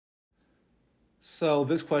So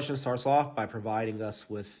this question starts off by providing us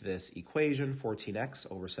with this equation,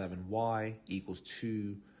 14x over 7y equals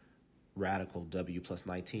 2 radical w plus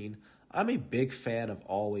 19. I'm a big fan of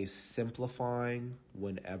always simplifying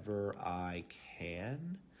whenever I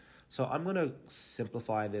can. So I'm going to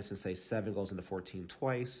simplify this and say 7 goes into 14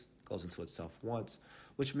 twice, goes into itself once,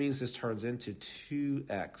 which means this turns into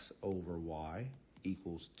 2x over y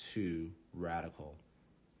equals 2 radical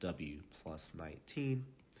w plus 19.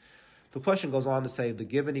 The question goes on to say the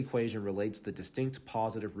given equation relates the distinct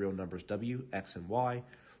positive real numbers w, x, and y.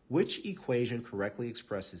 Which equation correctly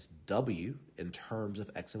expresses w in terms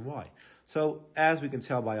of x and y? So as we can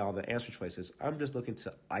tell by all the answer choices, I'm just looking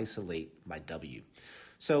to isolate my w.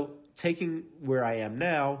 So taking where I am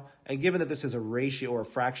now, and given that this is a ratio or a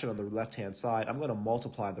fraction on the left-hand side, I'm going to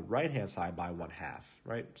multiply the right-hand side by 1/2,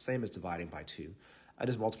 right? Same as dividing by 2. I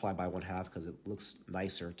just multiply by 1/2 because it looks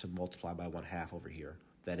nicer to multiply by 1/2 over here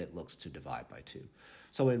than it looks to divide by 2.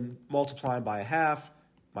 So in multiplying by 1/2,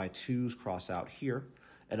 my 2's cross out here.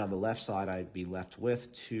 And on the left side, I'd be left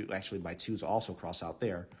with 2. Actually, my 2's also cross out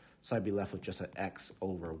there. So I'd be left with just an x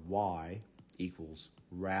over y equals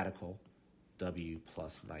radical w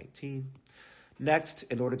plus 19. Next,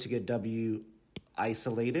 in order to get w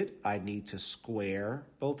isolated, I need to square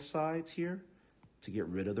both sides here to get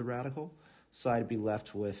rid of the radical. So I'd be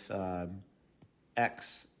left with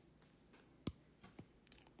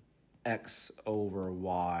x over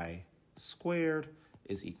y squared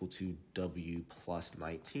is equal to w plus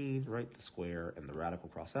 19, right? The square and the radical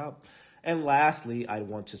cross out. And lastly, I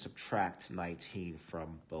want to subtract 19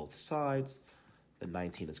 from both sides. The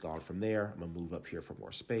 19 is gone from there. I'm going to move up here for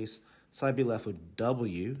more space. So I'd be left with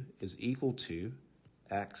w is equal to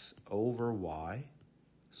x over y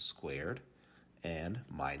squared and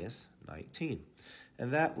minus 19.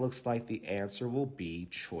 And that looks like the answer will be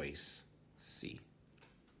choice C.